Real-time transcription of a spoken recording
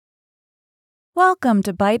Welcome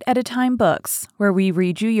to Bite at a Time Books, where we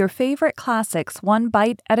read you your favorite classics one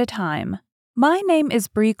bite at a time. My name is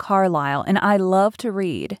Bree Carlisle, and I love to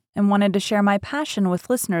read and wanted to share my passion with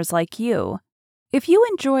listeners like you. If you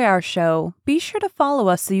enjoy our show, be sure to follow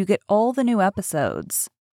us so you get all the new episodes.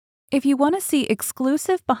 If you want to see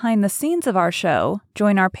exclusive behind the scenes of our show,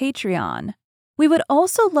 join our Patreon. We would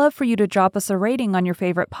also love for you to drop us a rating on your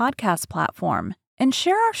favorite podcast platform and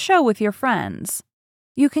share our show with your friends.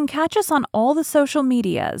 You can catch us on all the social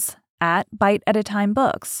medias at Bite at a Time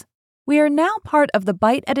Books. We are now part of the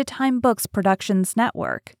Bite at a Time Books Productions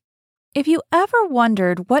Network. If you ever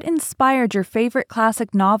wondered what inspired your favorite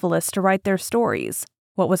classic novelists to write their stories,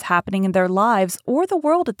 what was happening in their lives or the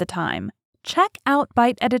world at the time, check out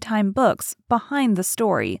Bite at a Time Books Behind the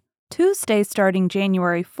Story, Tuesday starting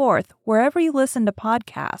January 4th, wherever you listen to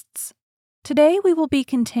podcasts. Today we will be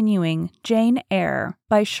continuing Jane Eyre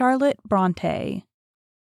by Charlotte Bronte.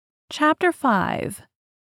 Chapter 5.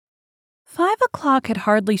 5 o'clock had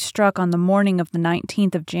hardly struck on the morning of the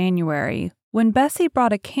 19th of January when Bessie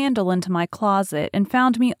brought a candle into my closet and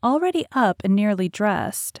found me already up and nearly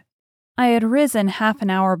dressed. I had risen half an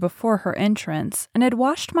hour before her entrance and had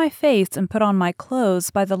washed my face and put on my clothes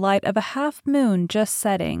by the light of a half moon just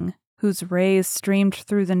setting, whose rays streamed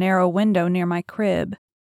through the narrow window near my crib.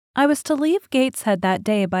 I was to leave Gateshead that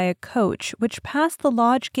day by a coach which passed the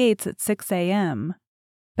lodge gates at 6 a.m.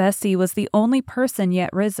 Bessie was the only person yet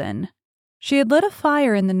risen. She had lit a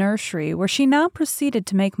fire in the nursery where she now proceeded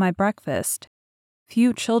to make my breakfast.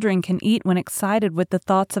 Few children can eat when excited with the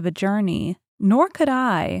thoughts of a journey, nor could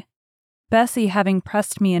I. Bessie, having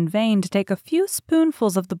pressed me in vain to take a few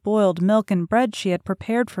spoonfuls of the boiled milk and bread she had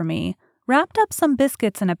prepared for me, wrapped up some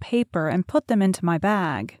biscuits in a paper and put them into my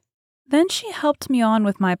bag. Then she helped me on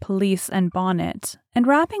with my pelisse and bonnet, and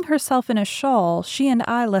wrapping herself in a shawl, she and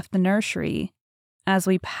I left the nursery. As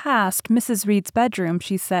we passed Mrs. Reed's bedroom,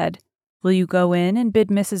 she said, "Will you go in and bid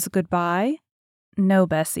Mrs. goodbye?" "No,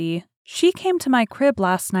 Bessie. She came to my crib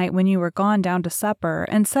last night when you were gone down to supper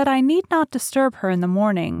and said I need not disturb her in the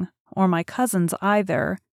morning, or my cousins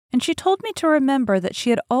either, and she told me to remember that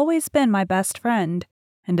she had always been my best friend,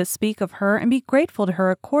 and to speak of her and be grateful to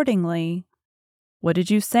her accordingly." "What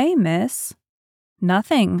did you say, miss?"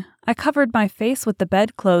 "Nothing. I covered my face with the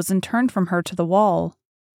bedclothes and turned from her to the wall."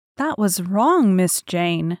 "That was wrong, Miss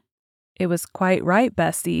Jane." "It was quite right,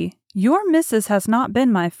 Bessie. Your missus has not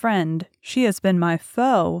been my friend. She has been my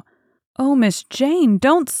foe." "Oh, Miss Jane,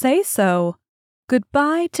 don't say so."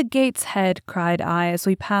 "Goodbye to Gateshead," cried I as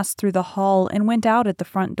we passed through the hall and went out at the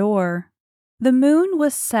front door. The moon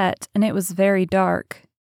was set and it was very dark.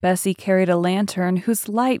 Bessie carried a lantern whose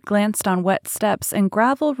light glanced on wet steps and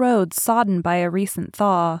gravel roads sodden by a recent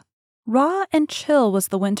thaw. Raw and chill was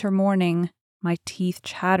the winter morning. My teeth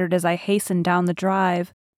chattered as I hastened down the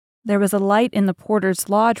drive. There was a light in the porter's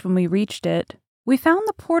lodge when we reached it. We found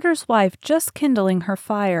the porter's wife just kindling her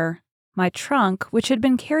fire. My trunk, which had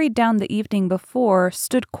been carried down the evening before,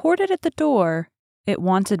 stood corded at the door. It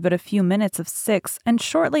wanted but a few minutes of 6, and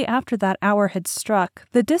shortly after that hour had struck,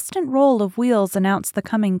 the distant roll of wheels announced the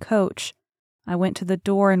coming coach. I went to the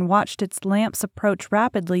door and watched its lamps approach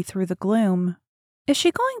rapidly through the gloom. "Is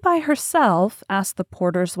she going by herself?" asked the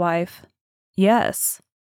porter's wife. "Yes."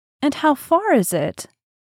 "And how far is it?"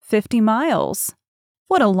 50 miles.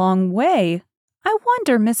 "What a long way! I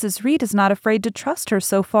wonder Mrs. Reed is not afraid to trust her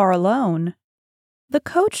so far alone." The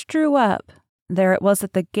coach drew up. There it was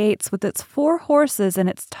at the gates with its 4 horses and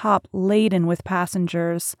its top laden with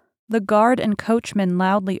passengers. The guard and coachman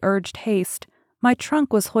loudly urged haste. My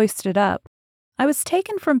trunk was hoisted up. I was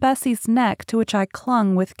taken from Bessie's neck, to which I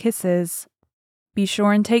clung with kisses. "Be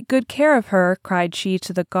sure and take good care of her," cried she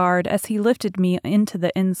to the guard as he lifted me into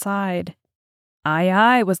the inside. "Aye,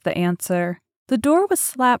 aye," was the answer. The door was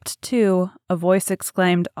slapped to, a voice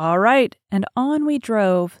exclaimed, "All right," and on we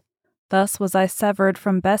drove. Thus was I severed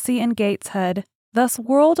from Bessie and Gateshead, thus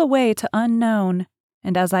whirled away to unknown,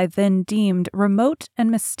 and as I then deemed, remote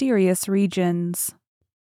and mysterious regions.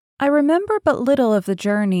 I remember but little of the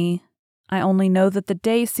journey. I only know that the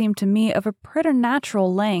day seemed to me of a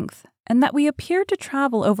preternatural length, and that we appeared to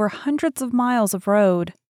travel over hundreds of miles of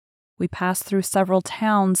road. We passed through several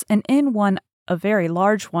towns, and in one, a very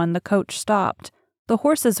large one, the coach stopped. The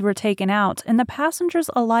horses were taken out, and the passengers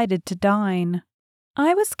alighted to dine.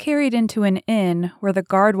 I was carried into an inn, where the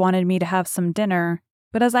guard wanted me to have some dinner,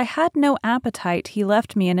 but as I had no appetite, he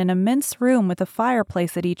left me in an immense room with a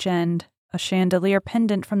fireplace at each end, a chandelier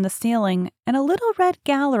pendant from the ceiling, and a little red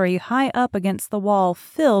gallery high up against the wall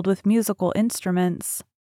filled with musical instruments.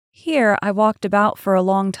 Here I walked about for a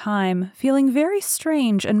long time, feeling very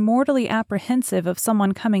strange and mortally apprehensive of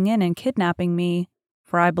someone coming in and kidnapping me,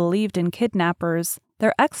 for I believed in kidnappers,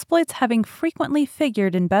 their exploits having frequently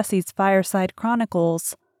figured in Bessie's fireside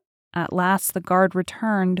chronicles. At last the guard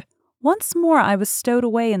returned. Once more I was stowed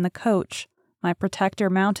away in the coach. My protector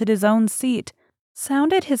mounted his own seat,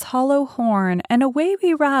 sounded his hollow horn, and away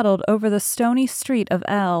we rattled over the stony street of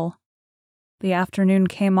L. The afternoon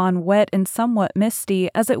came on wet and somewhat misty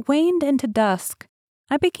as it waned into dusk.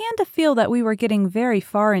 I began to feel that we were getting very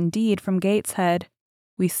far indeed from Gateshead.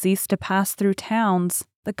 We ceased to pass through towns.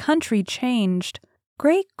 The country changed.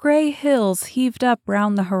 Great gray hills heaved up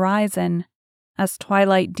round the horizon. As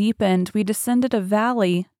twilight deepened, we descended a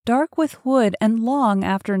valley, dark with wood, and long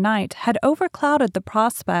after night had overclouded the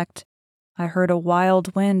prospect. I heard a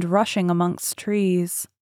wild wind rushing amongst trees.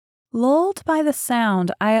 Lulled by the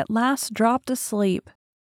sound, I at last dropped asleep.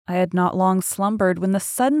 I had not long slumbered when the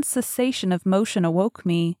sudden cessation of motion awoke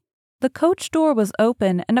me. The coach door was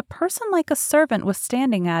open, and a person like a servant was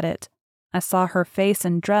standing at it. I saw her face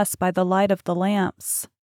and dress by the light of the lamps.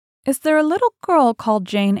 "Is there a little girl called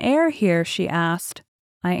Jane Eyre here?" she asked.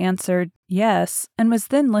 I answered, yes, and was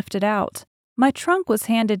then lifted out. My trunk was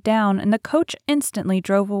handed down, and the coach instantly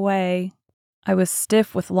drove away. I was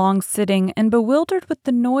stiff with long sitting and bewildered with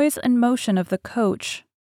the noise and motion of the coach.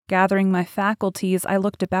 Gathering my faculties, I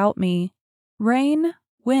looked about me. Rain,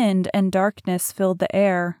 wind, and darkness filled the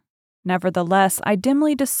air. Nevertheless, I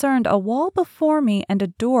dimly discerned a wall before me and a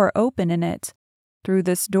door open in it. Through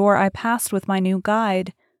this door I passed with my new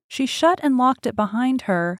guide. She shut and locked it behind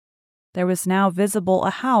her. There was now visible a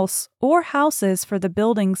house, or houses, for the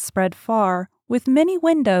buildings spread far, with many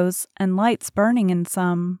windows and lights burning in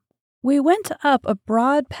some. We went up a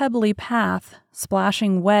broad pebbly path,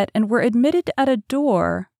 splashing wet, and were admitted at a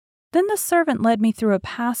door. Then the servant led me through a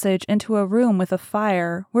passage into a room with a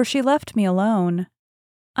fire, where she left me alone.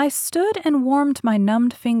 I stood and warmed my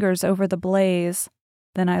numbed fingers over the blaze.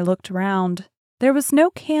 Then I looked round. There was no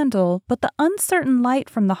candle, but the uncertain light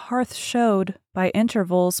from the hearth showed, by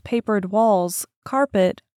intervals, papered walls,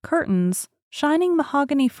 carpet, curtains, shining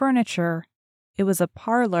mahogany furniture. It was a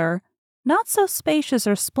parlor, not so spacious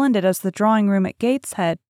or splendid as the drawing-room at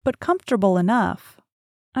Gateshead, but comfortable enough.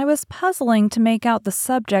 I was puzzling to make out the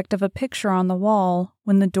subject of a picture on the wall,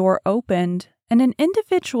 when the door opened, and an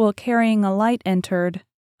individual carrying a light entered.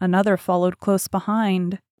 Another followed close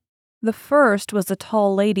behind. The first was a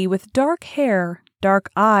tall lady with dark hair, dark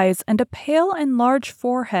eyes, and a pale and large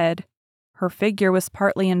forehead. Her figure was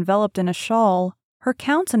partly enveloped in a shawl. Her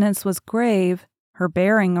countenance was grave, her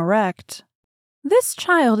bearing erect. "This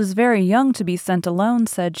child is very young to be sent alone,"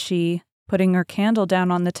 said she, putting her candle down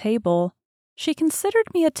on the table. She considered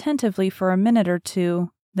me attentively for a minute or two,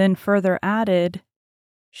 then further added,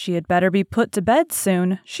 "She had better be put to bed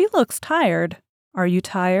soon. She looks tired." "Are you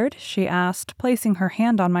tired?" she asked, placing her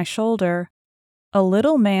hand on my shoulder. "A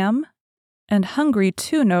little, ma'am." "And hungry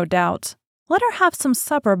too, no doubt. Let her have some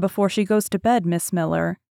supper before she goes to bed, Miss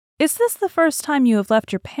Miller. Is this the first time you have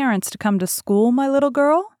left your parents to come to school, my little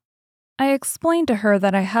girl?" I explained to her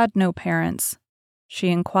that I had no parents. She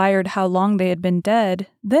inquired how long they had been dead,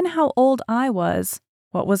 then how old I was,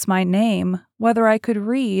 what was my name, whether I could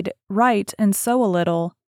read, write, and sew a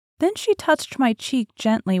little. Then she touched my cheek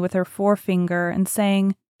gently with her forefinger, and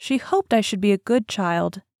saying she hoped I should be a good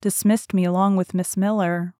child, dismissed me along with Miss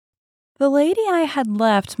Miller. The lady I had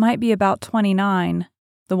left might be about 29.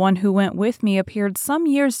 The one who went with me appeared some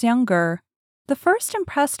years younger. The first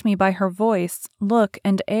impressed me by her voice, look,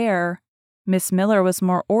 and air. Miss Miller was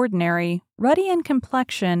more ordinary, ruddy in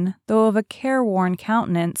complexion, though of a careworn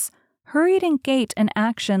countenance, hurried in gait and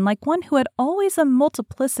action like one who had always a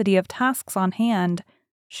multiplicity of tasks on hand.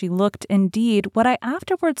 She looked, indeed, what I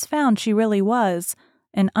afterwards found she really was,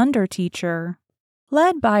 an under-teacher.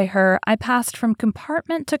 Led by her, I passed from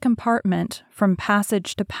compartment to compartment, from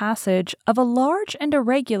passage to passage, of a large and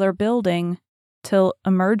irregular building, till,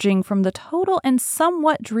 emerging from the total and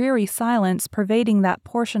somewhat dreary silence pervading that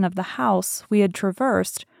portion of the house we had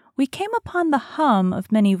traversed, we came upon the hum of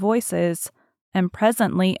many voices, and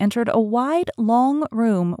presently entered a wide, long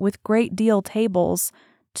room with great deal tables,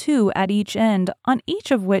 2 at each end, on each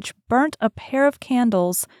of which burnt a pair of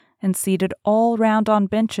candles, and seated all round on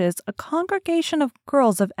benches a congregation of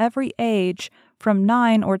girls of every age, from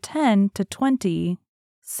 9 or 10 to 20.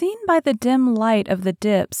 Seen by the dim light of the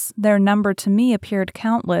dips, their number to me appeared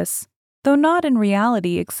countless, though not in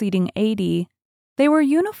reality exceeding 80. They were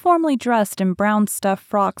uniformly dressed in brown stuff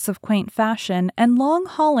frocks of quaint fashion and long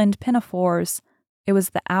holland pinafores. It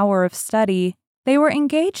was the hour of study. They were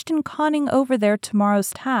engaged in conning over their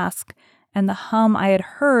tomorrow's task, and the hum I had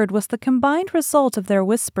heard was the combined result of their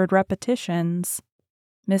whispered repetitions.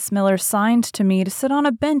 Miss Miller signed to me to sit on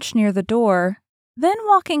a bench near the door. Then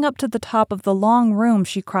walking up to the top of the long room,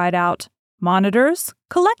 she cried out, "Monitors,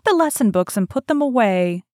 collect the lesson books and put them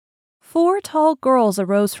away." 4 tall girls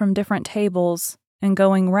arose from different tables, and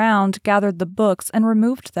going round, gathered the books and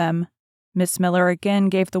removed them. Miss Miller again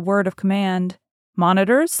gave the word of command,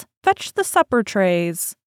 "Monitors, fetch the supper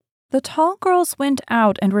trays." The tall girls went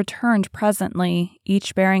out and returned presently,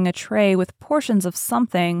 each bearing a tray with portions of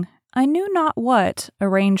something, I knew not what,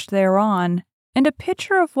 arranged thereon, and a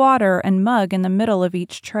pitcher of water and mug in the middle of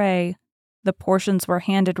each tray. The portions were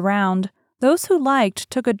handed round. Those who liked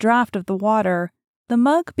took a draught of the water, the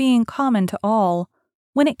mug being common to all.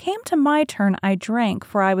 When it came to my turn, I drank,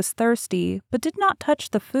 for I was thirsty, but did not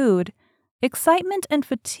touch the food, excitement and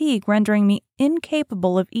fatigue rendering me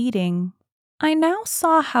incapable of eating. I now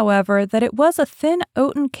saw, however, that it was a thin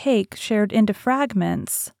oaten cake shared into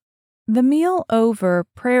fragments. The meal over,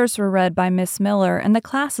 prayers were read by Miss Miller, and the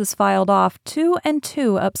classes filed off 2 and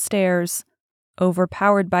 2 upstairs.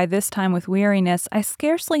 Overpowered by this time with weariness, I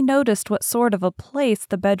scarcely noticed what sort of a place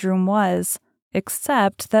the bedroom was,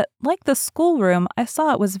 except that, like the schoolroom, I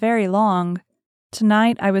saw it was very long.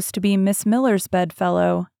 Tonight I was to be Miss Miller's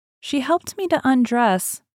bedfellow. She helped me to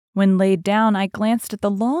undress. When laid down, I glanced at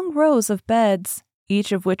the long rows of beds,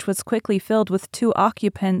 each of which was quickly filled with 2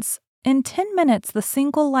 occupants. In 10 minutes the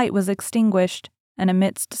single light was extinguished, and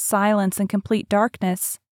amidst silence and complete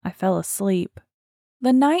darkness, I fell asleep.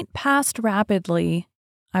 The night passed rapidly.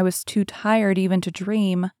 I was too tired even to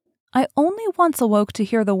dream. I only once awoke to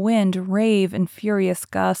hear the wind rave in furious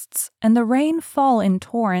gusts, and the rain fall in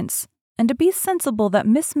torrents, and to be sensible that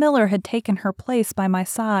Miss Miller had taken her place by my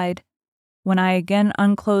side. When I again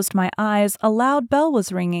unclosed my eyes, a loud bell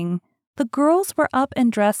was ringing. The girls were up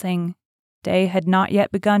and dressing. Day had not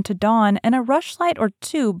yet begun to dawn, and a rushlight or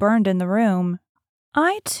 2 burned in the room.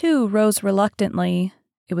 I, too, rose reluctantly.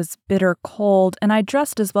 It was bitter cold, and I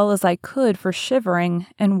dressed as well as I could for shivering,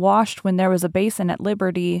 and washed when there was a basin at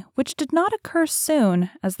liberty, which did not occur soon,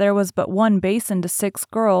 as there was but 1 basin to 6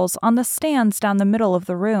 girls on the stands down the middle of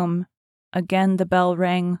the room. Again the bell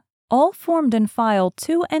rang. All formed in file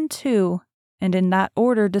 2 and 2, and in that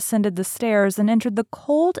order descended the stairs and entered the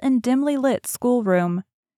cold and dimly lit schoolroom.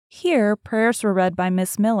 Here prayers were read by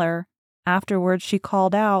Miss Miller. Afterwards she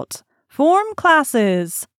called out, "Form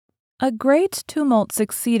classes!" A great tumult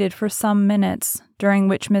succeeded for some minutes, during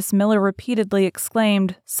which Miss Miller repeatedly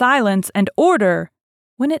exclaimed, "Silence and order!"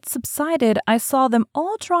 When it subsided, I saw them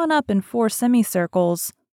all drawn up in 4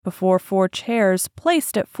 semicircles, before 4 chairs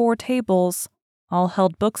placed at 4 tables. All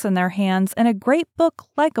held books in their hands, and a great book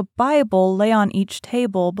like a Bible lay on each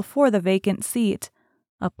table before the vacant seat.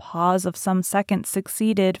 A pause of some seconds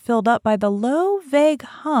succeeded, filled up by the low, vague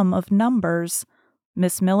hum of numbers.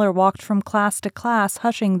 Miss Miller walked from class to class,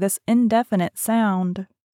 hushing this indefinite sound.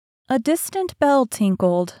 A distant bell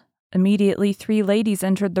tinkled. Immediately 3 ladies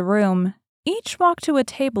entered the room. Each walked to a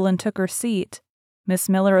table and took her seat. Miss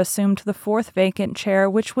Miller assumed the 4th vacant chair,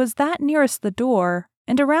 which was that nearest the door,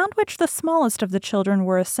 and around which the smallest of the children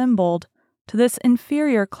were assembled. To this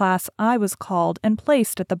inferior class I was called and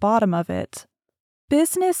placed at the bottom of it.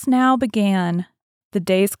 Business now began. The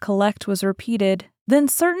day's collect was repeated, then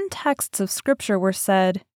certain texts of Scripture were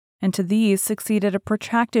said, and to these succeeded a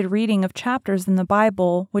protracted reading of chapters in the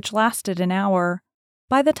Bible, which lasted an hour.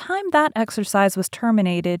 By the time that exercise was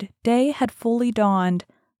terminated, day had fully dawned.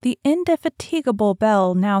 The indefatigable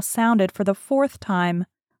bell now sounded for the 4th time.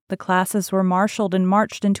 The classes were marshaled and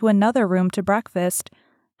marched into another room to breakfast.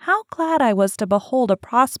 How glad I was to behold a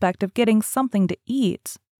prospect of getting something to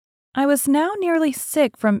eat! I was now nearly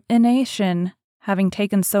sick from inanition, having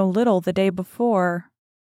taken so little the day before.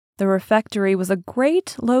 The refectory was a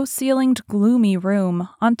great, low-ceilinged, gloomy room.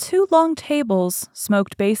 On 2 long tables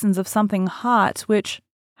smoked basins of something hot, which,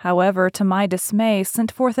 however, to my dismay,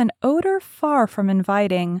 sent forth an odor far from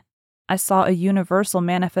inviting. I saw a universal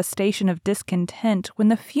manifestation of discontent when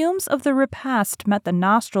the fumes of the repast met the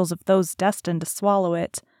nostrils of those destined to swallow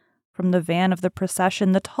it. From the van of the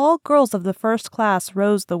procession, the tall girls of the 1st class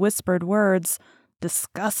rose the whispered words,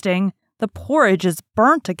 "Disgusting! The porridge is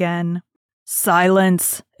burnt again."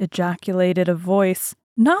 "Silence!" ejaculated a voice,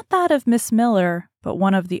 not that of Miss Miller, but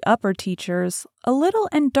one of the upper teachers, a little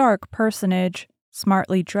and dark personage,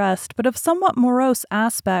 smartly dressed but of somewhat morose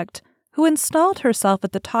aspect, who installed herself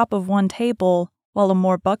at the top of one table, while a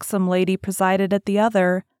more buxom lady presided at the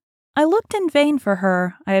other. I looked in vain for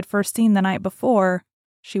her I had first seen the night before.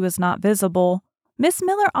 She was not visible. Miss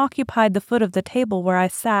Miller occupied the foot of the table where I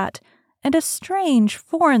sat, and a strange,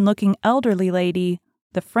 foreign-looking elderly lady,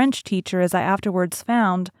 the French teacher as I afterwards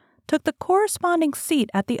found, took the corresponding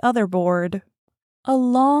seat at the other board. A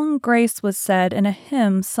long grace was said and a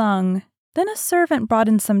hymn sung. Then a servant brought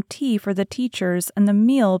in some tea for the teachers, and the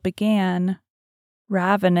meal began.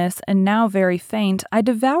 Ravenous and now very faint, I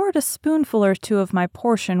devoured a spoonful or two of my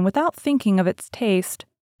portion without thinking of its taste,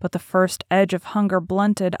 but the first edge of hunger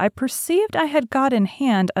blunted, I perceived I had got in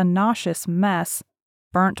hand a nauseous mess.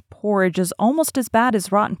 Burnt porridge is almost as bad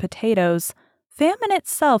as rotten potatoes. Famine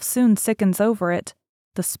itself soon sickens over it.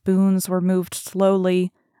 The spoons were moved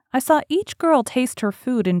slowly. I saw each girl taste her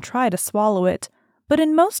food and try to swallow it, but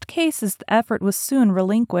in most cases the effort was soon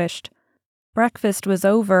relinquished. Breakfast was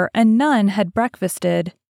over, and none had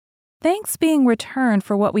breakfasted. Thanks being returned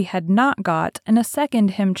for what we had not got, and a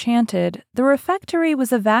second hymn chanted, the refectory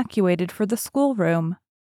was evacuated for the schoolroom.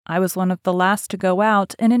 I was one of the last to go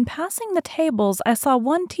out, and in passing the tables I saw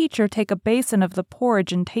one teacher take a basin of the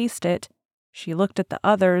porridge and taste it. She looked at the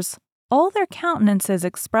others. All their countenances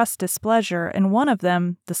expressed displeasure, and one of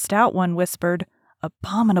them, the stout one, whispered,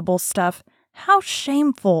 "Abominable stuff! How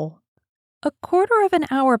shameful!" A quarter of an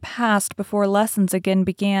hour passed before lessons again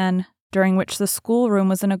began, during which the schoolroom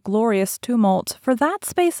was in a glorious tumult. For that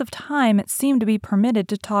space of time it seemed to be permitted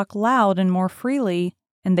to talk loud and more freely,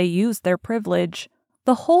 and they used their privilege.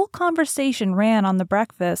 The whole conversation ran on the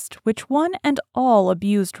breakfast, which one and all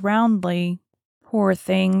abused roundly. Poor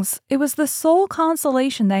things, it was the sole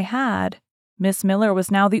consolation they had. Miss Miller was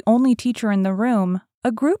now the only teacher in the room.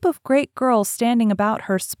 A group of great girls standing about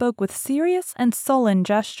her spoke with serious and sullen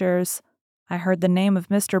gestures. I heard the name of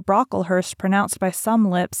Mr. Brocklehurst pronounced by some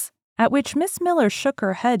lips, at which Miss Miller shook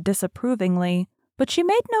her head disapprovingly, but she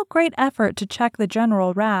made no great effort to check the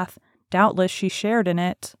general wrath. Doubtless she shared in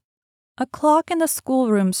it. A clock in the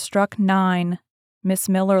schoolroom struck 9. Miss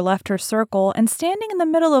Miller left her circle and, standing in the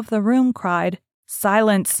middle of the room, cried,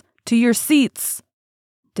 "Silence! To your seats!"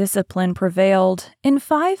 Discipline prevailed. In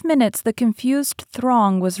 5 minutes the confused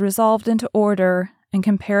throng was resolved into order, and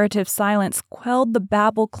comparative silence quelled the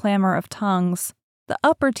babel clamor of tongues. The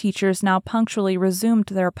upper teachers now punctually resumed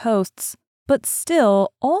their posts, but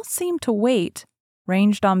still all seemed to wait.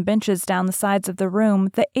 Ranged on benches down the sides of the room,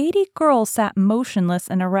 the 80 girls sat motionless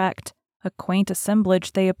and erect. A quaint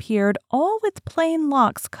assemblage they appeared, all with plain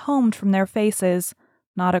locks combed from their faces,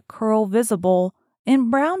 not a curl visible,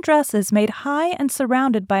 in brown dresses made high and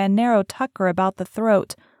surrounded by a narrow tucker about the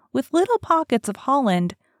throat, with little pockets of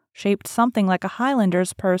holland, shaped something like a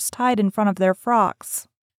Highlander's purse tied in front of their frocks,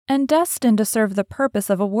 and destined to serve the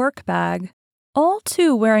purpose of a work-bag. All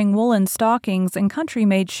too wearing woolen stockings and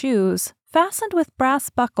country-made shoes, fastened with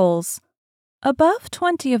brass buckles. Above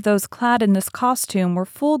 20 of those clad in this costume were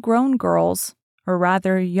full-grown girls, or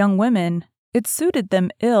rather young women. It suited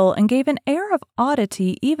them ill and gave an air of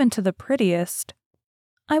oddity even to the prettiest.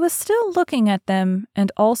 I was still looking at them,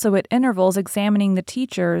 and also at intervals examining the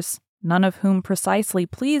teachers, none of whom precisely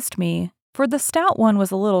pleased me, for the stout one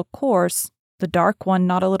was a little coarse, the dark one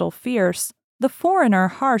not a little fierce, the foreigner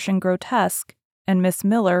harsh and grotesque, and Miss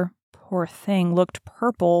Miller, poor thing, looked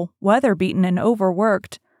purple, weather-beaten and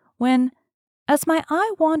overworked, when, as my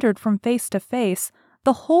eye wandered from face to face,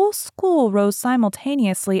 the whole school rose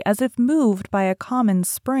simultaneously as if moved by a common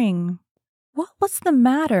spring. What was the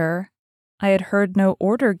matter? I had heard no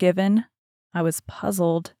order given. I was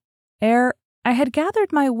puzzled. Ere I had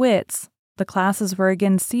gathered my wits, the classes were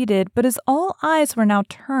again seated, but as all eyes were now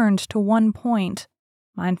turned to one point,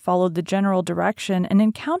 mine followed the general direction and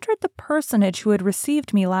encountered the personage who had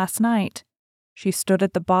received me last night. She stood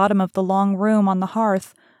at the bottom of the long room on the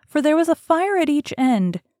hearth, for there was a fire at each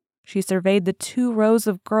end. She surveyed the 2 rows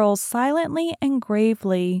of girls silently and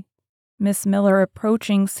gravely. Miss Miller,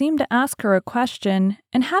 approaching, seemed to ask her a question,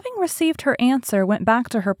 and having received her answer, went back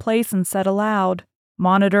to her place and said aloud,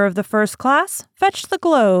 "Monitor of the first class, fetch the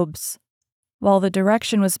globes." While the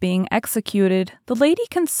direction was being executed, the lady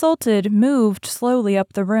consulted moved slowly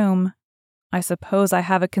up the room. I suppose I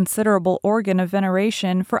have a considerable organ of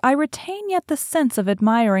veneration, for I retain yet the sense of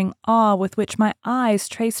admiring awe with which my eyes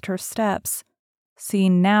traced her steps.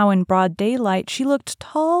 Seen now in broad daylight, she looked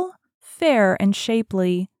tall, fair, and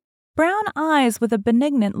shapely. Brown eyes with a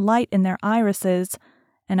benignant light in their irises,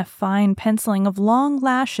 and a fine penciling of long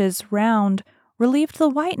lashes round relieved the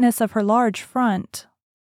whiteness of her large front.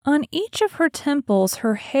 On each of her temples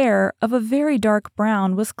her hair, of a very dark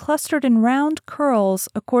brown, was clustered in round curls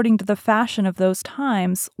according to the fashion of those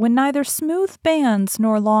times when neither smooth bands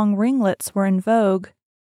nor long ringlets were in vogue.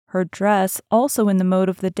 Her dress, also in the mode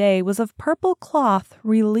of the day, was of purple cloth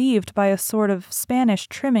relieved by a sort of Spanish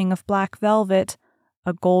trimming of black velvet.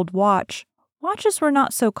 A gold watch. Watches were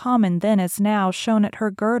not so common then as now, shone at her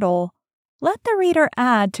girdle. Let the reader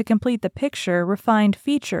add, to complete the picture, refined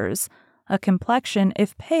features, a complexion,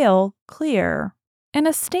 if pale, clear, and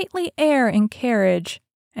a stately air in carriage.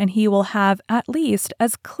 and he will have, at least,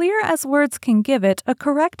 as clear as words can give it, a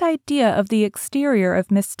correct idea of the exterior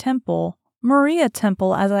of Miss Temple, Maria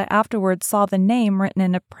Temple, as I afterwards saw the name written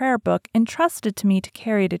in a prayer book entrusted to me to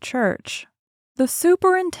carry to church. The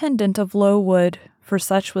superintendent of Lowood, for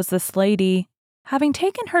such was this lady, having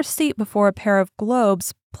taken her seat before a pair of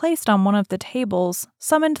globes placed on one of the tables,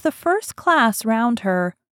 summoned the first class round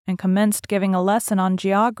her, and commenced giving a lesson on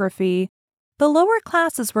geography. The lower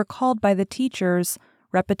classes were called by the teachers.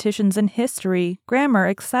 Repetitions in history, grammar,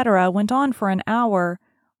 etc. went on for an hour.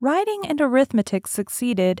 Writing and arithmetic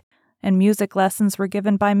succeeded, and music lessons were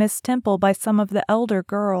given by Miss Temple by some of the elder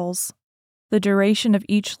girls. The duration of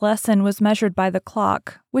each lesson was measured by the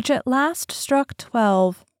clock, which at last struck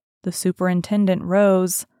 12. The superintendent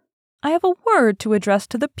rose. "I have a word to address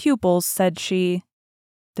to the pupils," said she.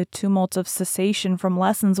 The tumult of cessation from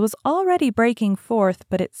lessons was already breaking forth,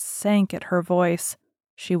 but it sank at her voice.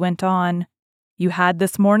 She went on. "You had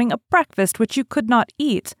this morning a breakfast which you could not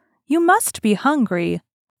eat. You must be hungry.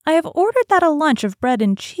 I have ordered that a lunch of bread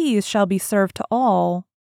and cheese shall be served to all."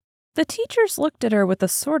 The teachers looked at her with a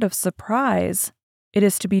sort of surprise. "It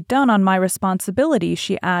is to be done on my responsibility,"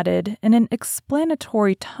 she added, in an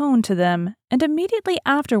explanatory tone to them, and immediately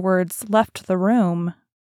afterwards left the room.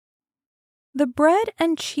 The bread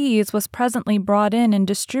and cheese was presently brought in and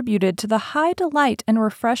distributed to the high delight and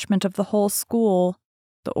refreshment of the whole school.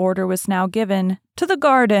 The order was now given, "To the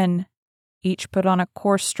garden!" Each put on a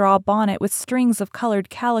coarse straw bonnet with strings of colored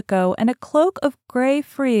calico and a cloak of gray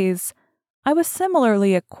frieze. I was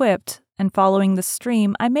similarly equipped, and following the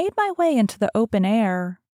stream, I made my way into the open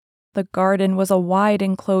air. The garden was a wide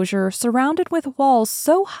enclosure surrounded with walls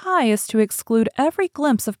so high as to exclude every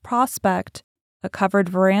glimpse of prospect. A covered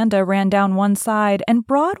veranda ran down one side, and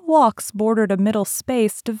broad walks bordered a middle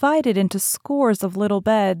space divided into scores of little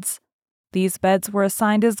beds. These beds were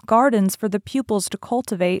assigned as gardens for the pupils to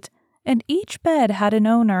cultivate, and each bed had an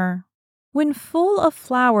owner. When full of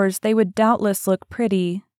flowers, they would doubtless look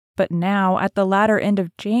pretty, but now, at the latter end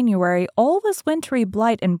of January, all was wintry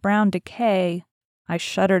blight and brown decay. I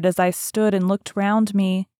shuddered as I stood and looked round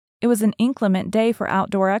me. It was an inclement day for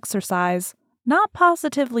outdoor exercise. Not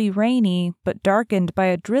positively rainy, but darkened by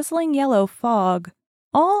a drizzling yellow fog.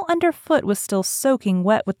 All underfoot was still soaking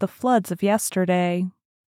wet with the floods of yesterday.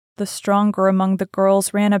 The stronger among the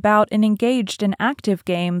girls ran about and engaged in active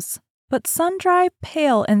games, but sun-dry,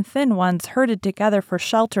 pale, and thin ones herded together for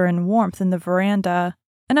shelter and warmth in the veranda,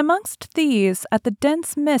 and amongst these, as the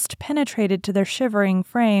dense mist penetrated to their shivering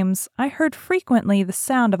frames, I heard frequently the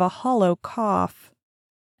sound of a hollow cough.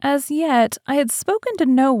 As yet, I had spoken to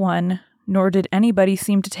no one, nor did anybody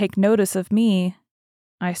seem to take notice of me.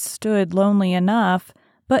 I stood lonely enough,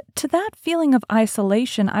 but to that feeling of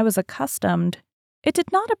isolation I was accustomed. It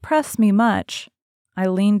did not oppress me much. I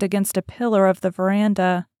leaned against a pillar of the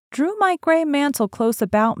veranda, drew my gray mantle close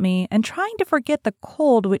about me, and trying to forget the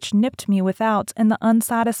cold which nipped me without and the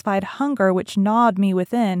unsatisfied hunger which gnawed me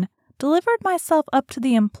within, delivered myself up to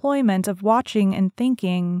the employment of watching and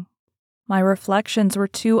thinking. My reflections were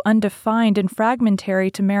too undefined and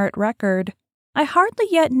fragmentary to merit record. I hardly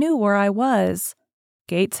yet knew where I was.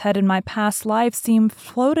 Gateshead and my past life seemed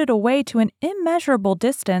floated away to an immeasurable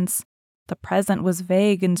distance. The present was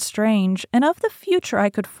vague and strange, and of the future I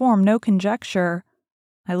could form no conjecture.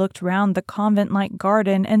 I looked round the convent-like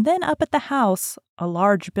garden and then up at the house, a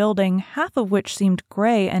large building, half of which seemed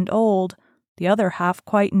gray and old, the other half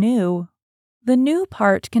quite new. The new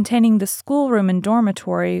part, containing the schoolroom and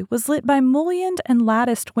dormitory, was lit by mullioned and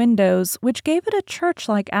latticed windows, which gave it a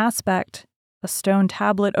church-like aspect. A stone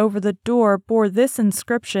tablet over the door bore this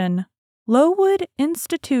inscription, "Lowood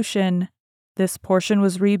Institution. This portion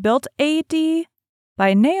was rebuilt A.D.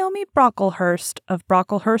 by Naomi Brocklehurst of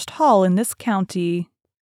Brocklehurst Hall in this county.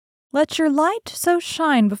 Let your light so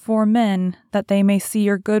shine before men, that they may see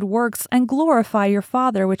your good works and glorify your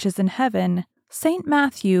Father which is in heaven." St.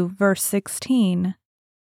 Matthew, verse 16.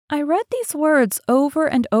 I read these words over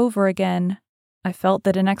and over again. I felt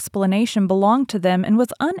that an explanation belonged to them and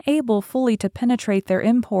was unable fully to penetrate their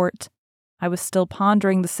import. I was still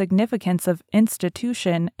pondering the significance of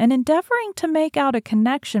institution and endeavoring to make out a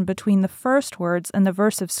connection between the first words and the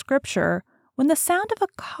verse of Scripture, when the sound of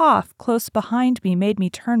a cough close behind me made me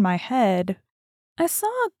turn my head. I saw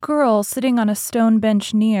a girl sitting on a stone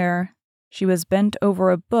bench near. She was bent over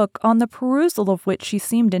a book, on the perusal of which she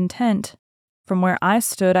seemed intent. From where I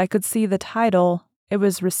stood I could see the title. It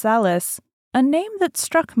was Rasselas, a name that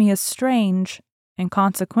struck me as strange, and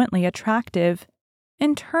consequently attractive.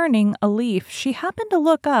 In turning a leaf, she happened to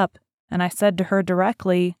look up, and I said to her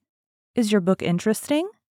directly, "Is your book interesting?"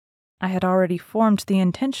 I had already formed the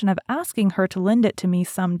intention of asking her to lend it to me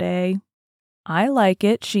some day. I like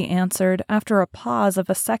it, she answered after a pause of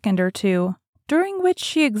a second or two, during which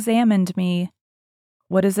she examined me.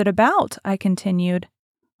 What is it about? I continued.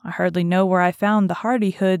 I hardly know where I found the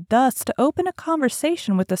hardihood thus to open a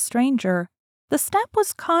conversation with a stranger. The step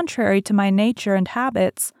was contrary to my nature and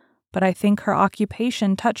habits, but I think her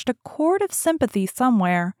occupation touched a chord of sympathy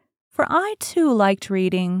somewhere, for I too liked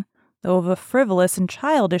reading, though of a frivolous and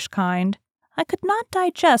childish kind. I could not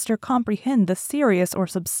digest or comprehend the serious or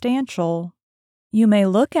substantial. You may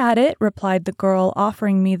look at it, replied the girl,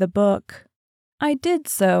 offering me the book. I did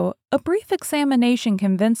so. A brief examination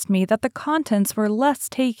convinced me that the contents were less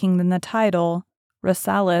taking than the title.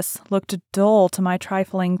 Rassalis looked dull to my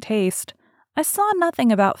trifling taste. I saw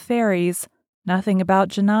nothing about fairies, nothing about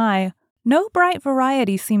genii. No bright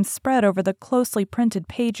variety seemed spread over the closely printed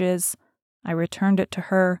pages. I returned it to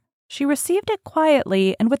her. She received it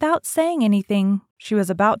quietly, and without saying anything, she was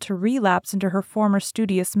about to relapse into her former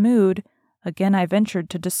studious mood. Again I ventured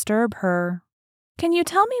to disturb her. Can you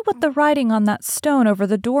tell me what the writing on that stone over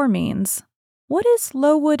the door means? What is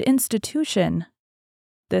Lowood Institution?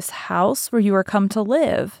 This house where you are come to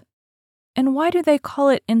live. And why do they call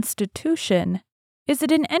it institution? Is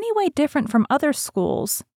it in any way different from other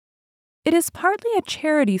schools? It is partly a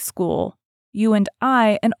charity school. You and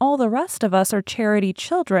I and all the rest of us are charity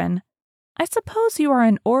children. I suppose you are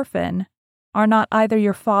an orphan. Are not either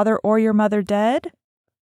your father or your mother dead?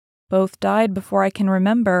 Both died before I can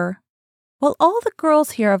remember. Well, all the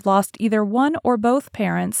girls here have lost either one or both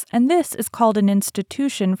parents, and this is called an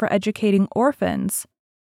institution for educating orphans.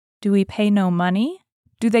 Do we pay no money?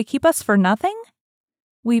 Do they keep us for nothing?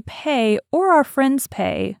 We pay, or our friends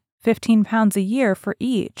pay, £15 a year for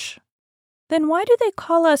each. Then why do they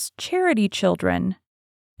call us charity children?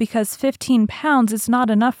 Because £15 is not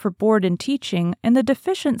enough for board and teaching, and the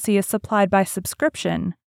deficiency is supplied by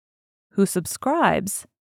subscription. Who subscribes?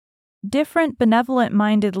 Different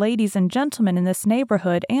benevolent-minded ladies and gentlemen in this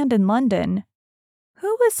neighborhood and in London.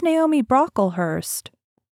 Who is Naomi Brocklehurst?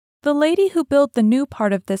 The lady who built the new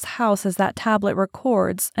part of this house as that tablet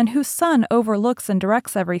records, and whose son overlooks and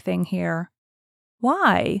directs everything here.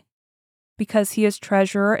 Why? Because he is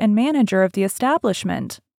treasurer and manager of the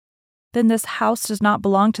establishment. Then this house does not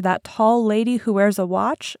belong to that tall lady who wears a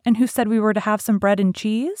watch, and who said we were to have some bread and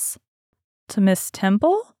cheese? To Miss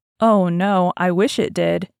Temple? Oh no, I wish it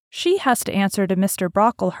did. She has to answer to Mr.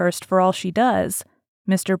 Brocklehurst for all she does.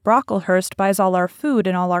 Mr. Brocklehurst buys all our food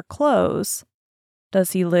and all our clothes.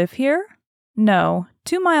 Does he live here? No,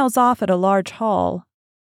 2 miles off at a large hall.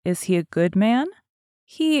 Is he a good man?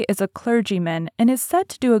 He is a clergyman and is said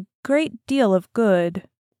to do a great deal of good.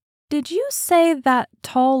 Did you say that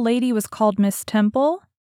tall lady was called Miss Temple?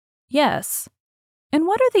 Yes. And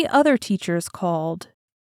what are the other teachers called?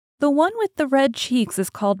 The one with the red cheeks is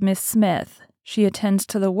called Miss Smith. She attends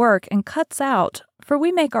to the work and cuts out, for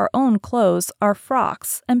we make our own clothes, our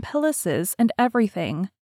frocks and pelisses and everything.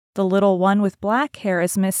 The little one with black hair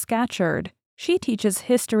is Miss Scatcherd. She teaches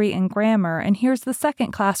history and grammar and hears the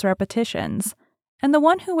second-class repetitions. And the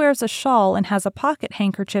one who wears a shawl and has a pocket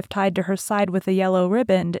handkerchief tied to her side with a yellow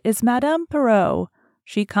ribbon is Madame Perrault.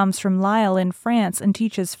 She comes from Lille in France and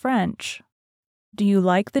teaches French. Do you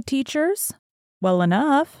like the teachers? Well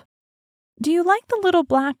enough. Do you like the little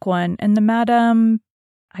black one and the Madame...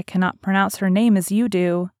 I cannot pronounce her name as you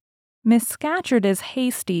do. Miss Scatcherd is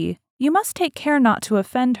hasty. You must take care not to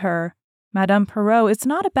offend her. Madame Perrault is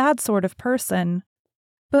not a bad sort of person.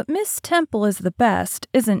 But Miss Temple is the best,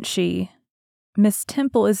 isn't she? Miss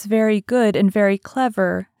Temple is very good and very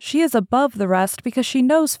clever. She is above the rest because she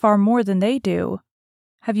knows far more than they do.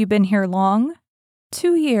 Have you been here long?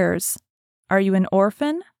 2 years. Are you an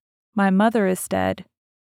orphan? My mother is dead.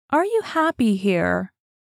 Are you happy here?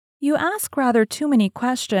 You ask rather too many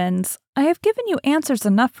questions. I have given you answers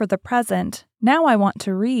enough for the present. Now I want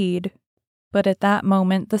to read. But at that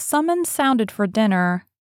moment the summons sounded for dinner.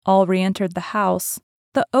 All re-entered the house.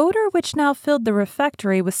 The odor which now filled the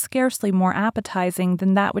refectory was scarcely more appetizing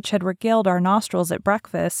than that which had regaled our nostrils at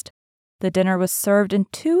breakfast. The dinner was served in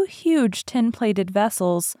 2 huge tin-plated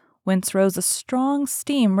vessels, whence rose a strong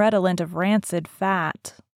steam redolent of rancid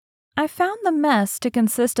fat. I found the mess to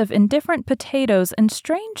consist of indifferent potatoes and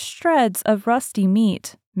strange shreds of rusty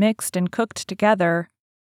meat, mixed and cooked together.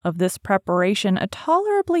 Of this preparation a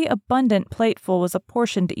tolerably abundant plateful was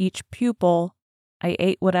apportioned to each pupil. I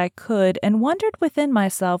ate what I could and wondered within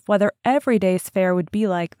myself whether every day's fare would be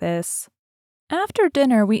like this. After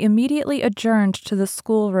dinner we immediately adjourned to the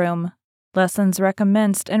schoolroom. Lessons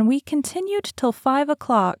recommenced and we continued till 5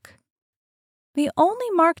 o'clock. The only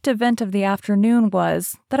marked event of the afternoon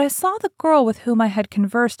was that I saw the girl with whom I had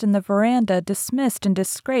conversed in the veranda dismissed and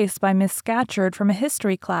disgraced by Miss Scatcherd from a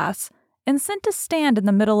history class, and sent to stand in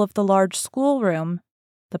the middle of the large schoolroom.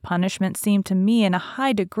 The punishment seemed to me in a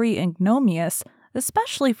high degree ignominious,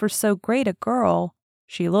 especially for so great a girl.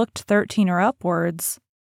 She looked 13 or upwards.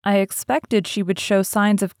 I expected she would show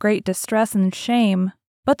signs of great distress and shame,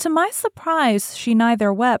 but to my surprise she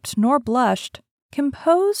neither wept nor blushed.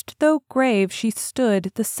 Composed though grave she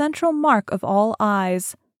stood, the central mark of all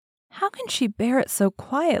eyes. How can she bear it so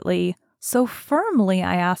quietly, so firmly,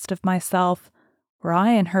 I asked of myself. Were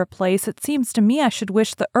I in her place, it seems to me I should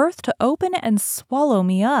wish the earth to open and swallow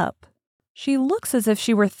me up. She looks as if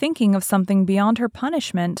she were thinking of something beyond her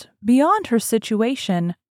punishment, beyond her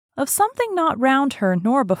situation, of something not round her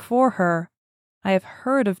nor before her. I have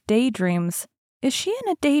heard of daydreams. Is she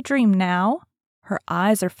in a daydream now? Her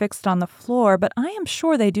eyes are fixed on the floor, but I am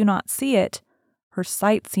sure they do not see it. Her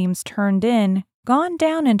sight seems turned in, gone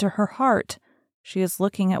down into her heart. She is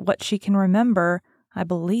looking at what she can remember, I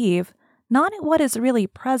believe, not at what is really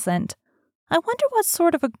present. I wonder what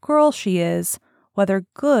sort of a girl she is, whether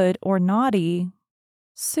good or naughty.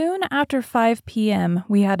 Soon after 5 p.m.,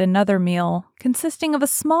 we had another meal, consisting of a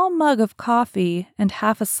small mug of coffee and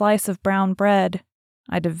half a slice of brown bread.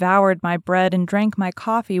 I devoured my bread and drank my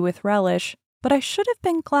coffee with relish, but I should have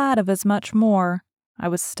been glad of as much more. I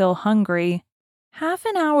was still hungry. Half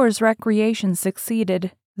an hour's recreation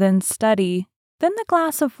succeeded, then study, then the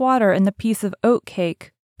glass of water and the piece of oat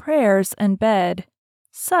cake, prayers, and bed.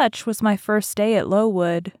 Such was my first day at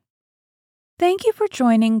Lowood. Thank you for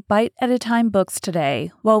joining Bite at a Time Books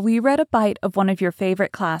today while we read a bite of one of your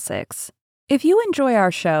favorite classics. If you enjoy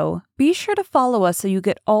our show, be sure to follow us so you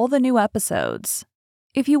get all the new episodes.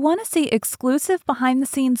 If you want to see exclusive behind the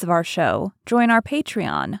scenes of our show, join our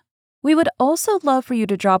Patreon. We would also love for you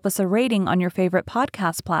to drop us a rating on your favorite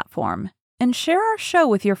podcast platform and share our show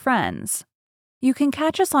with your friends. You can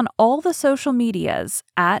catch us on all the social medias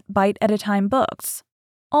at Bite at a Time Books.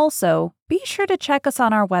 Also, be sure to check us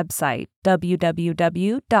on our website,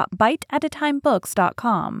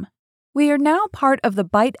 www.biteatatimebooks.com. We are now part of the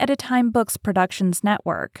Bite at a Time Books Productions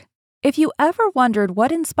Network. If you ever wondered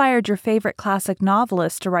what inspired your favorite classic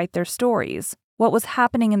novelists to write their stories, what was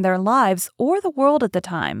happening in their lives or the world at the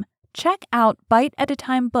time, check out Bite at a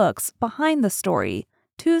Time Books Behind the Story,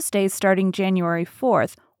 Tuesdays starting January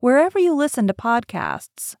 4th, wherever you listen to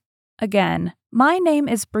podcasts. Again, my name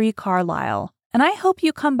is Bree Carlisle, and I hope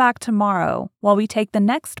you come back tomorrow while we take the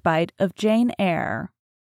next bite of Jane Eyre.